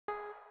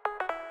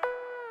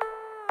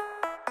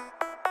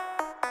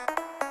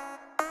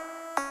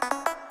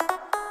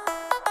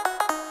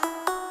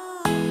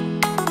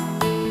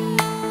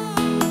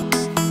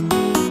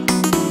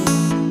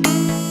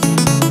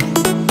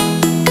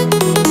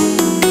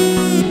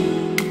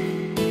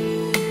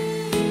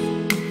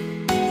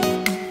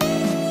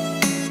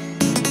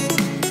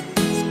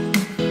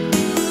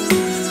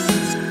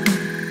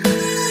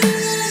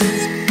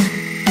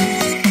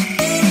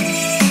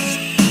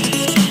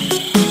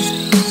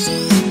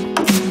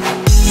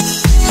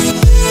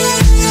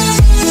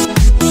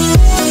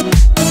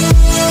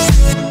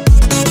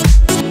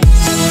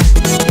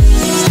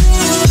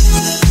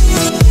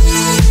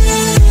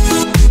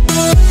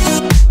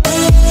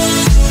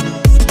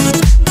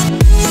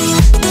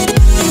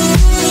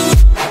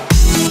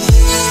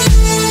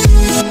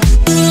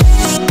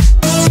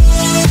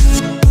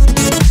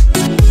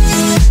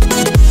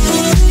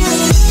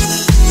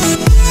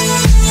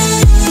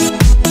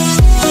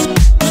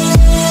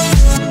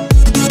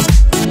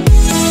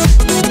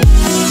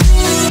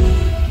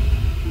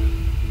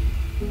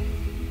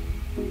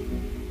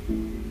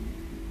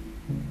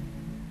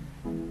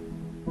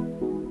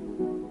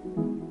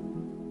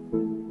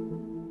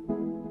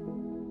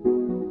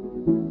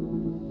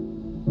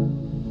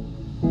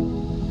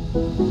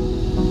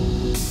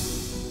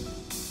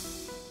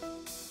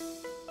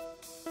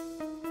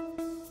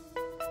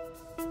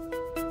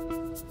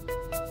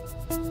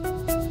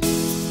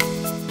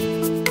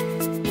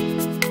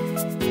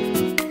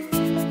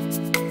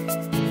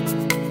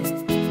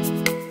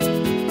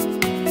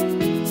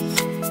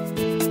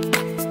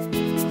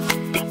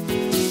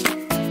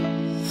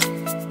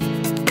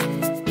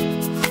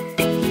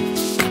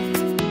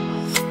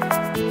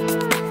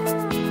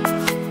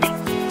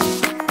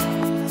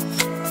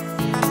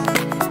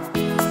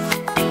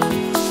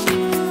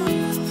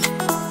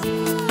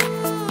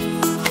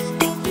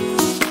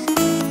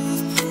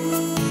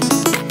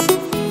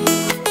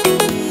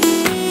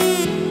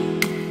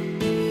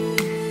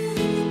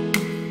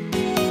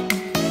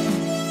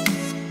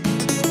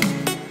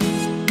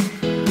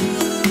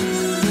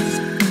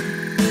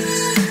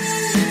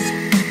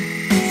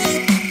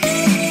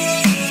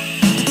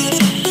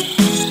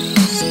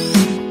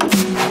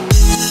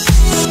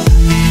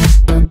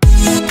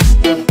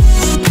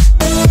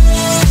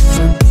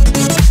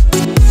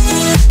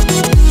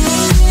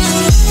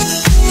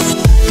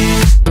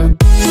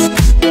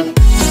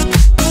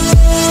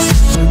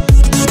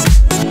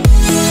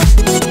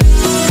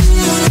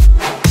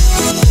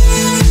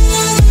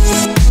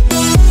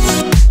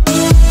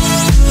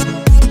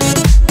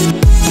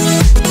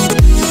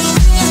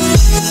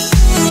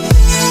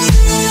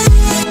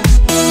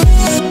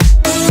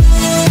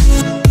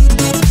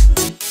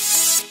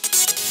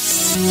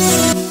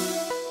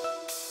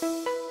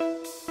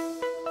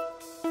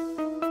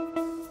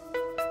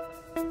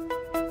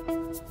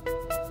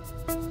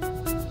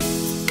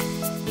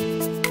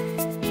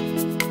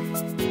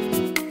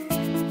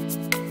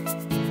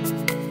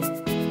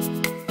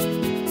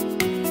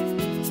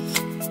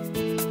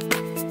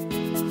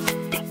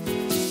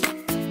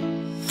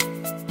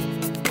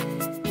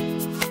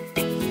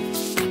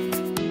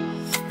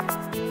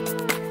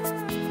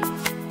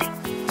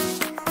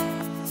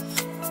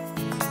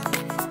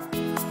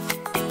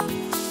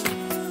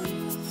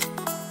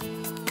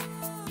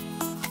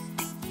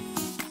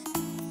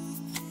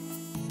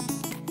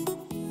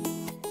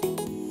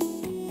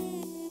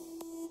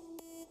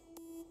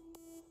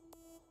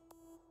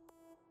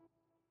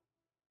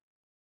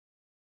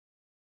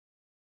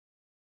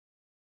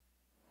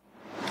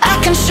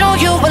show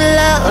you what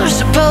love's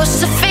supposed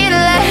to feel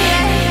like.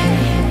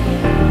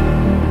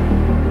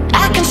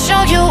 I can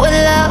show you what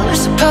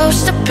love's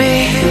supposed to be.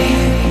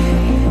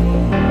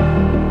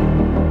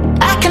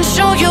 I can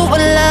show you what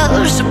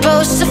love's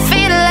supposed to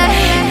feel like.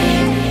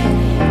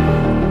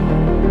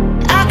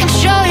 I can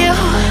show you,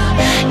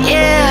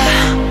 yeah.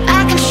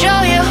 I can show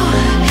you,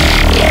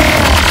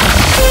 yeah.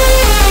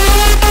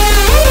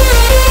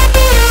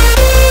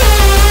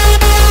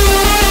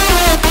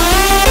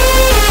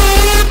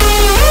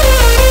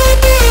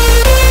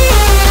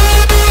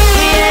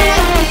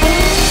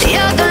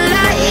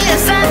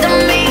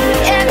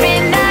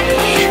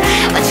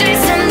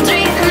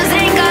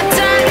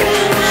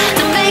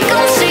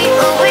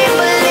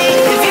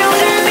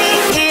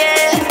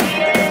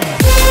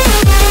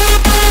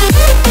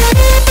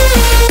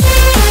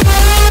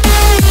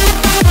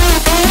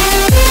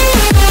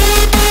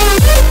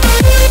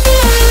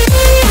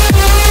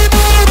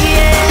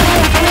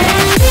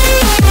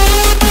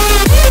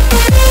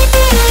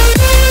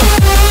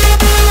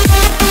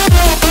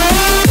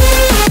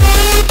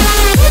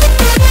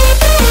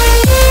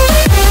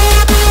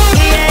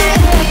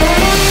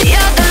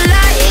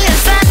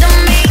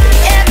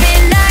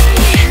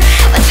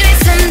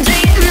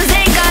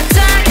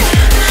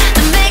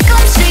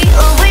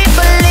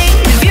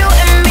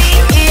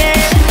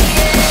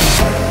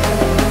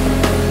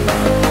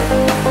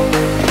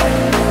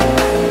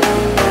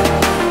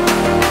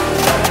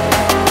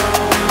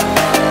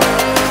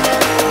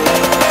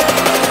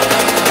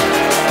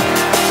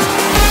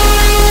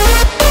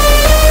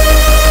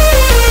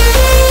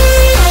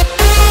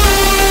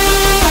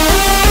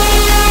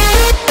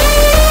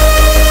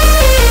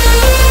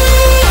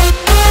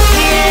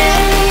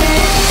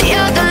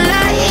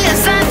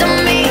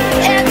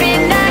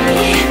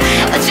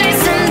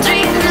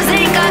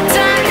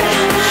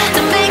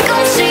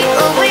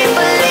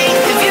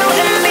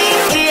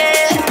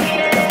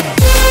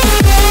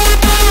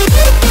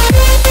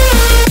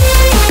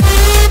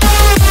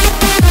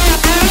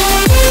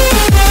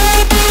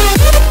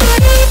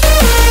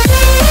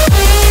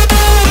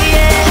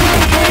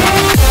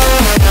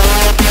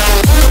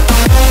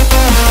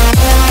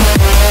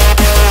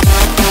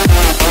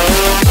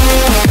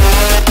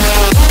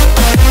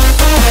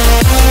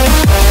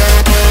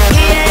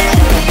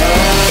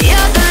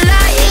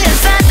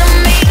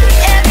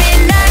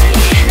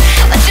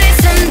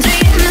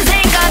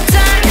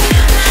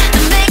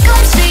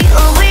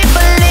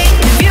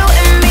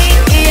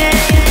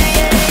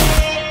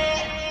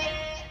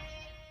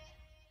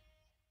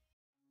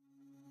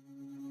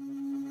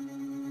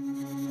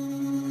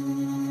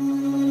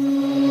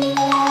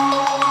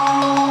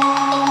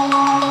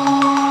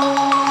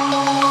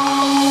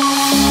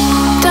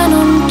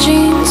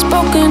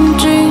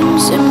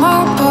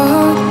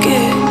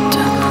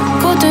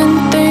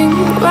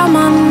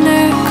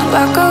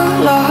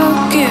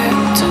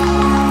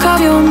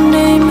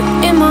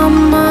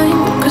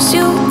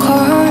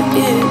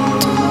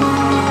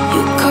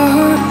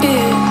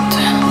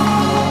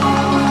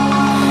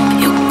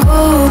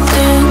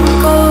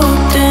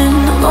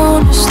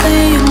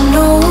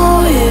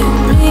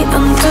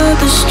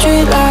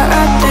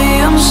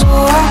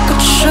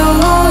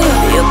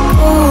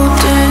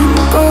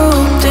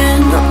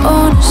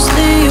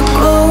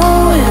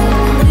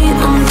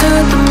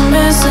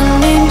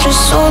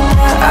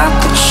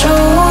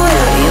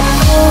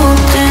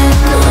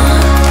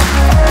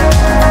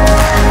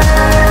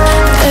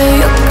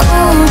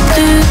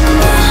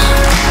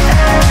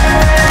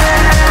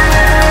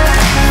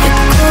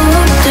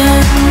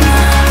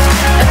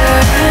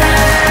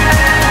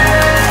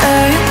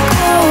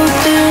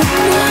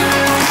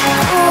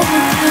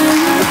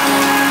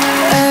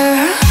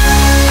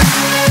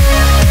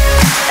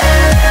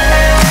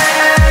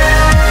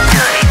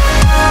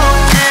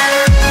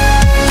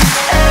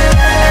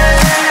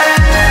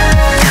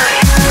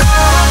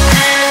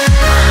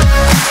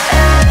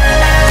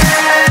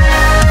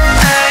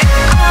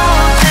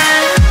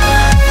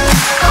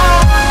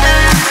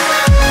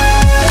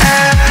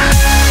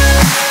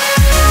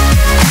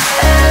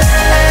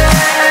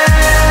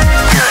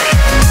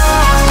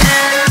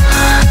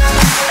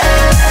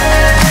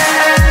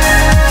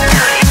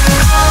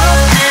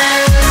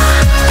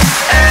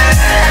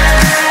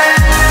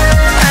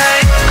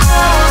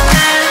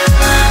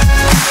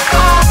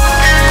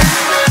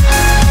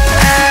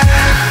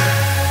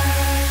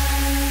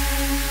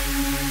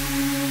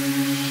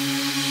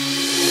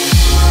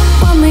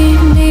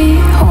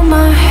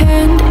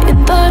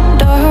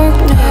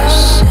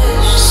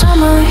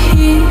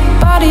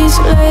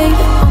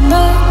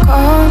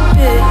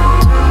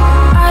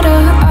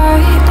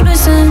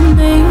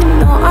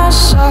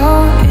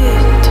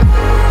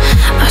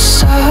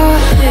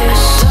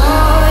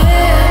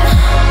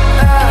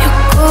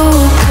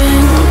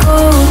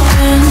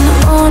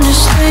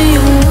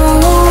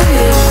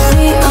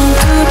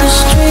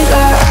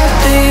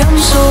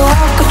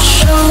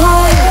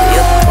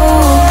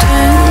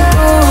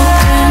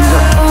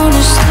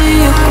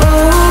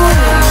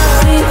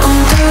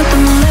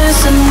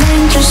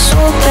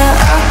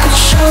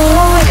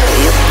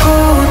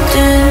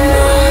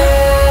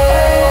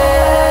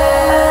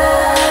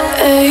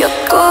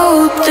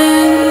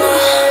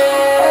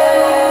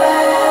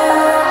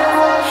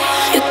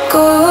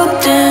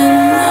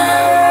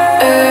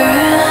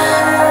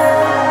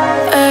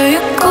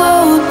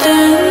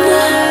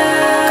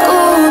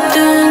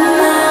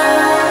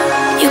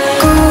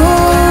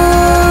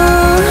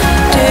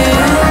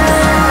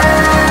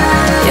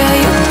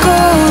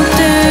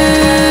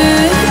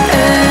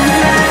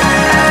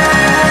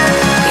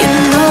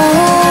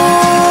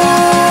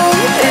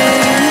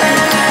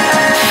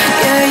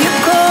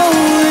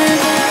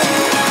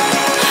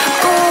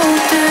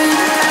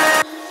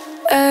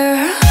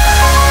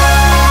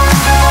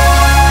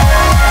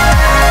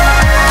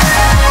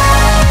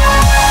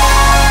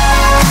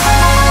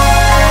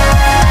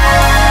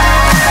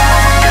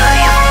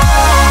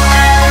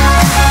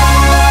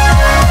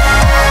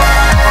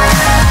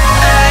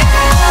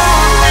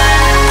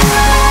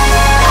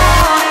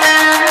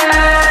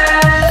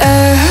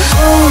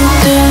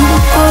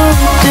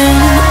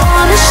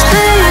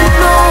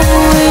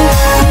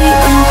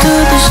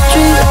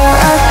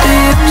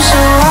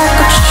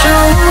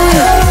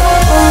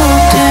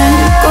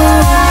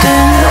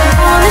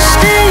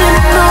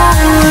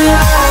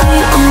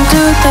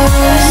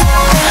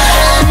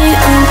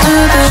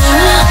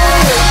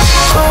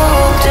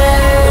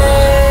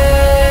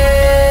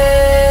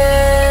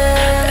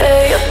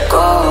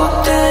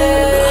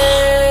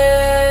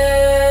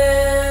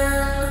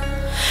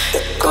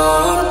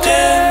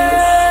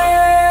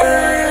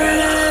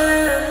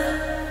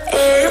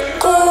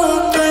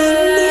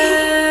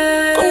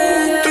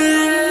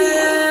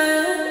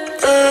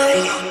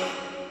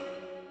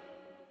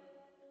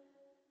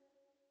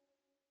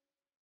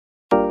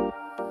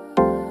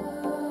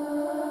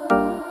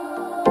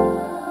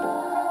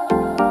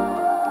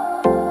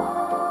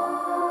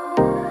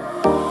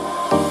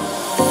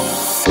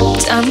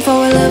 Time for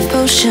a love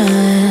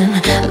potion,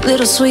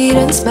 little sweet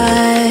and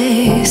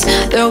spice.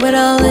 Throw it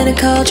all in a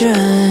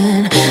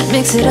cauldron,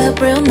 mix it up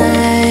real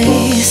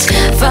nice.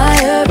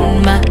 Fire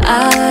in my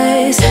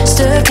eyes,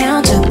 stir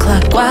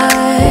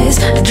counterclockwise.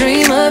 I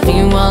dream of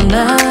you all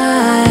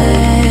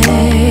night.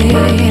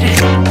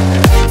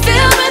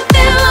 Feel with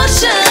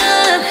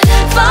emotion,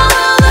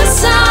 follow the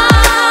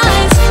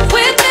signs.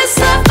 With this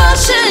love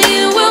potion,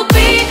 you will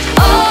be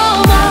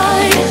all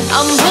mine.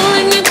 I'm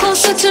pulling you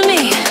closer to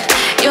me.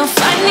 You're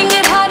finding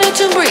it harder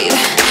to breathe.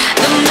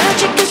 The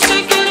magic is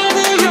taking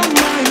over your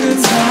mind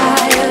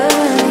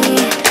entirely.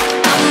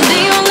 I'm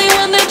the only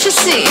one that you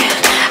see.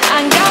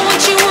 I got what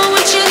you want,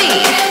 what you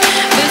need.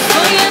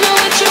 Before you know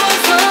it, you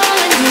are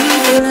falling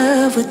deep in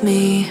love with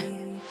me.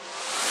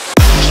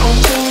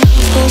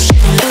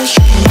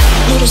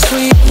 Little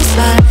sweet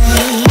spice.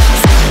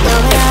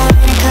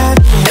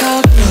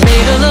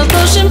 Made a love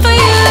potion for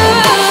you.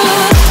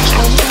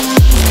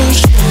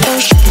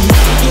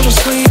 Little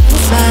sweet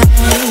spice.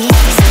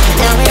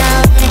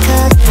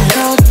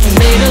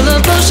 Made a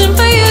love potion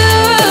for you.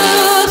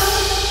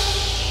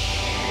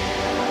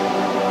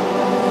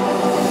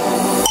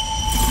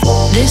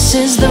 This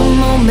is the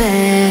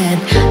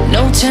moment,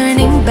 no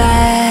turning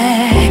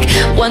back.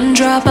 One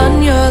drop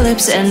on your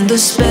lips and the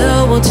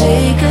spell will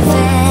take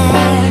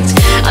effect.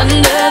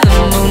 Under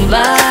the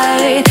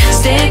moonlight,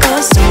 stay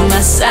close to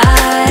my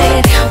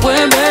side.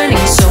 We're